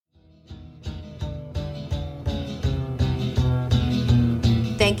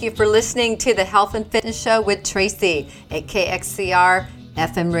thank you for listening to the Health and Fitness Show with Tracy at KXCR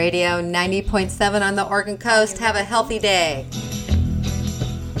FM Radio 90.7 on the Oregon Coast. Have a healthy day.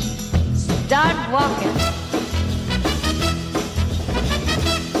 Start walking.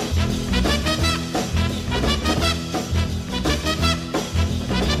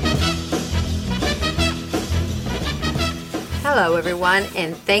 Hello, everyone,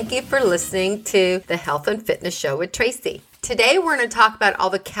 and thank you for listening to the Health and Fitness Show with Tracy. Today, we're going to talk about all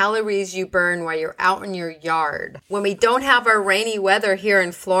the calories you burn while you're out in your yard. When we don't have our rainy weather here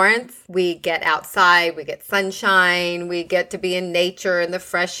in Florence, we get outside, we get sunshine, we get to be in nature in the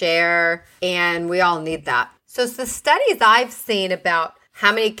fresh air, and we all need that. So it's the studies I've seen about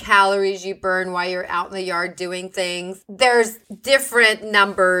how many calories you burn while you're out in the yard doing things. There's different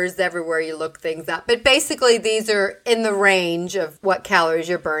numbers everywhere you look things up, but basically these are in the range of what calories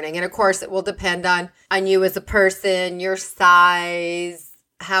you're burning. And of course, it will depend on you as a person, your size,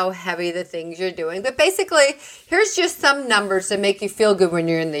 how heavy the things you're doing. But basically, here's just some numbers to make you feel good when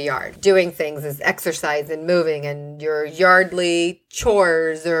you're in the yard. Doing things as exercise and moving and your yardly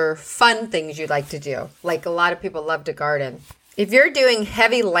chores or fun things you like to do. Like a lot of people love to garden. If you're doing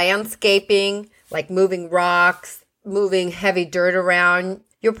heavy landscaping, like moving rocks, moving heavy dirt around,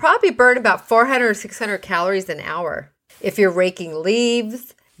 you'll probably burn about 400 or 600 calories an hour. If you're raking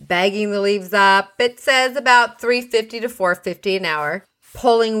leaves, bagging the leaves up, it says about 350 to 450 an hour.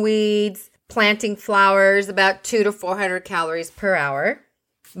 Pulling weeds, planting flowers, about 200 to 400 calories per hour.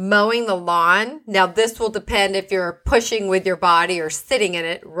 Mowing the lawn. Now, this will depend if you're pushing with your body or sitting in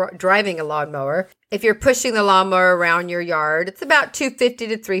it, driving a lawnmower. If you're pushing the lawnmower around your yard, it's about 250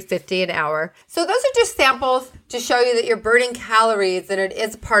 to 350 an hour. So those are just samples to show you that you're burning calories and it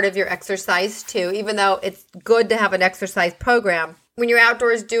is part of your exercise too, even though it's good to have an exercise program. When you're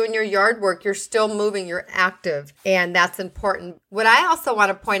outdoors doing your yard work, you're still moving, you're active, and that's important. What I also want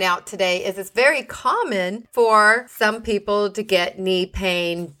to point out today is it's very common for some people to get knee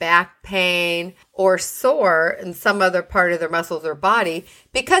pain, back pain, or sore in some other part of their muscles or body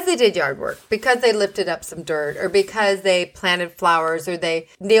because they did yard work, because they lifted up some dirt, or because they planted flowers, or they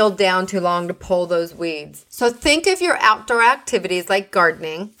kneeled down too long to pull those weeds. So think of your outdoor activities like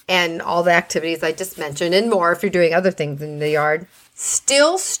gardening and all the activities I just mentioned and more if you're doing other things in the yard.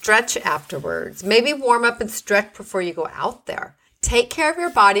 Still stretch afterwards. Maybe warm up and stretch before you go out there. Take care of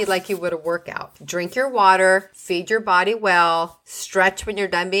your body like you would a workout. Drink your water, feed your body well, stretch when you're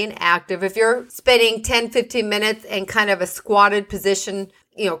done being active. If you're spending 10, 15 minutes in kind of a squatted position,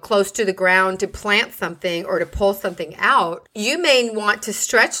 close to the ground to plant something or to pull something out, you may want to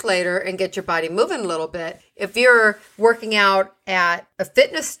stretch later and get your body moving a little bit. If you're working out at a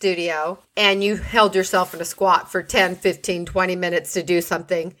fitness studio and you held yourself in a squat for 10, 15, 20 minutes to do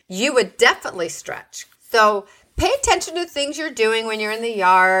something, you would definitely stretch. So pay attention to things you're doing when you're in the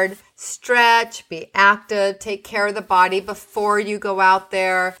yard. Stretch, be active, take care of the body before you go out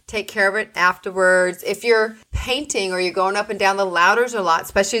there. Take care of it afterwards. If you're painting or you're going up and down the ladders a lot,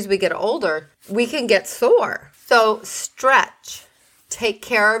 especially as we get older, we can get sore. So stretch. Take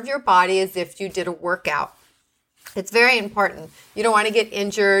care of your body as if you did a workout. It's very important. You don't want to get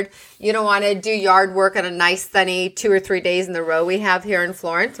injured. You don't want to do yard work on a nice sunny 2 or 3 days in a row we have here in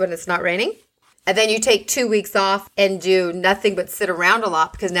Florence when it's not raining. And then you take 2 weeks off and do nothing but sit around a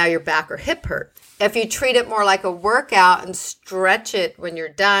lot because now your back or hip hurt. If you treat it more like a workout and stretch it when you're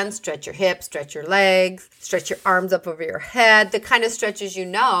done, stretch your hips, stretch your legs, stretch your arms up over your head, the kind of stretches you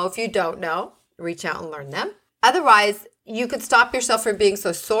know. If you don't know, reach out and learn them. Otherwise, you could stop yourself from being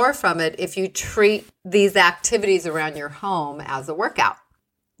so sore from it if you treat these activities around your home as a workout.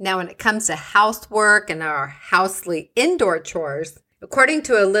 Now, when it comes to housework and our housely indoor chores, according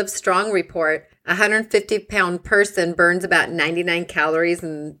to a Live Strong report, a 150-pound person burns about 99 calories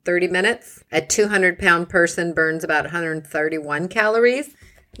in 30 minutes. A 200-pound person burns about 131 calories.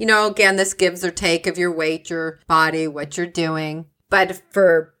 Again, this gives or take of your weight, your body, what you're doing. But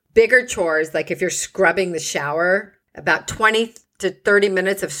for bigger chores, like if you're scrubbing the shower, about 20 to 30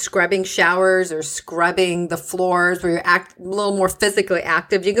 minutes of scrubbing showers or scrubbing the floors where you're a little more physically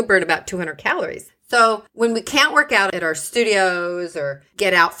active, you can burn about 200 calories. So when we can't work out at our studios or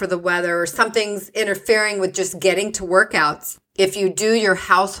get out for the weather or something's interfering with just getting to workouts, if you do your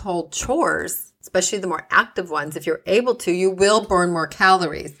household chores, especially the more active ones, if you're able to, you will burn more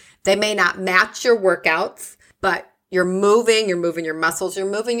calories. They may not match your workouts, but you're moving your muscles, you're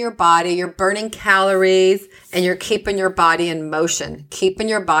moving your body, you're burning calories, and you're keeping your body in motion. Keeping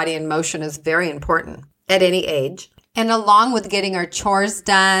your body in motion is very important at any age. And along with getting our chores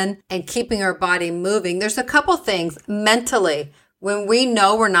done and keeping our body moving, there's a couple things mentally When we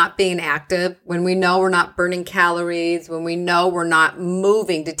know we're not being active, when we know we're not burning calories, when we know we're not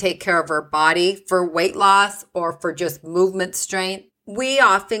moving to take care of our body for weight loss or for just movement strength, we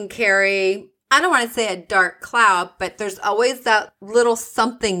often carry, I don't want to say a dark cloud, but there's always that little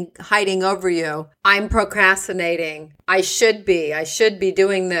something hiding over you. I'm procrastinating. I should be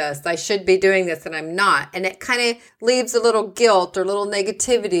doing this. I should be doing this, and I'm not. And it kind of leaves a little guilt or a little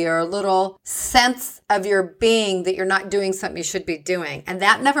negativity or a little sense of your being that you're not doing something you should be doing. And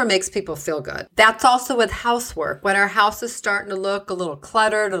that never makes people feel good. That's also with housework. When our house is starting to look a little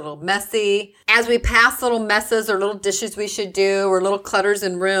cluttered, a little messy, as we pass little messes or little dishes we should do or little clutters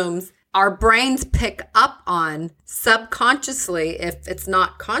in rooms, our brains pick up on subconsciously, if it's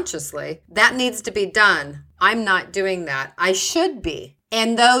not consciously, that needs to be done. I'm not doing that. I should be.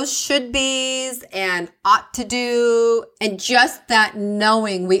 And those should be's and ought to do, and just that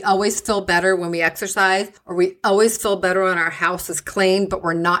knowing we always feel better when we exercise, or we always feel better when our house is clean, but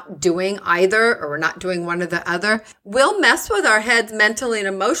we're not doing either, or we're not doing one or the other, will mess with our heads mentally and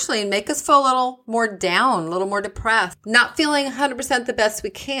emotionally and make us feel a little more down, a little more depressed, not feeling 100% the best we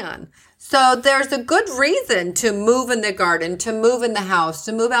can. So there's a good reason to move in the garden, to move in the house,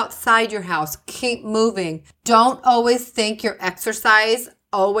 to move outside your house. Keep moving. Don't always think your exercise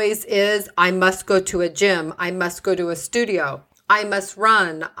always is, I must go to a gym. I must go to a studio. I must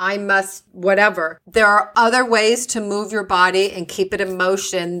run. I must whatever. There are other ways to move your body and keep it in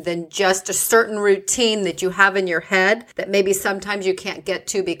motion than just a certain routine that you have in your head that maybe sometimes you can't get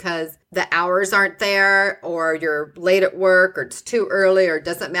to because the hours aren't there, or you're late at work, or it's too early, or it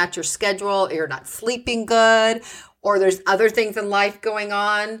doesn't match your schedule, or you're not sleeping good, or there's other things in life going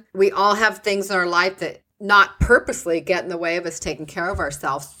on. We all have things in our life that not purposely get in the way of us taking care of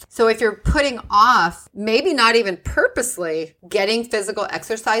ourselves. So if you're putting off, maybe not even purposely, getting physical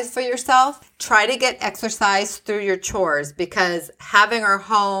exercise for yourself, try to get exercise through your chores, because having our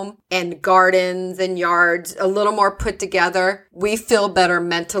home and gardens and yards a little more put together, we feel better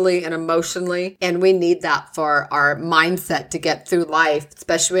mentally and emotionally, and we need that for our mindset to get through life,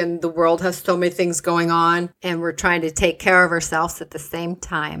 especially when the world has so many things going on and we're trying to take care of ourselves at the same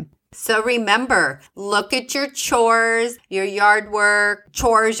time. So remember, look at your chores, your yard work,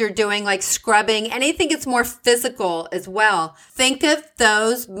 chores you're doing like scrubbing, anything that's more physical as well. Think of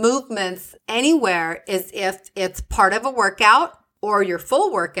those movements anywhere as if it's part of a workout or your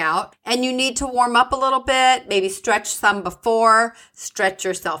full workout, and you need to warm up a little bit, maybe stretch some before, stretch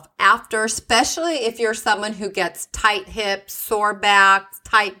yourself after, especially if you're someone who gets tight hips, sore backs,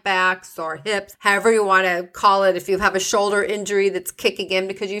 tight backs, sore hips, however you want to call it. If you have a shoulder injury that's kicking in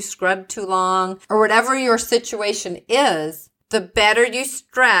because you scrubbed too long, or whatever your situation is, the better you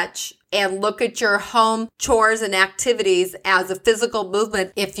stretch and look at your home chores and activities as a physical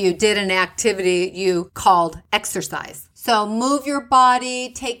movement if you did an activity you called exercise. So move your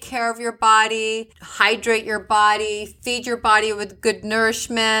body, take care of your body, hydrate your body, feed your body with good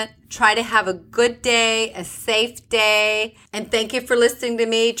nourishment. Try to have a good day, a safe day. And thank you for listening to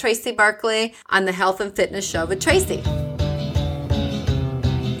me, Tracy Barkley, on the Health and Fitness Show with Tracy.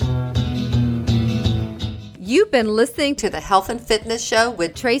 You've been listening to the Health and Fitness Show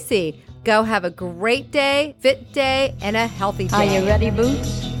with Tracy. Go have a great day, fit day, and a healthy day. Are you ready,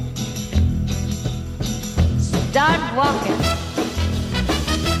 Boots? Start walking.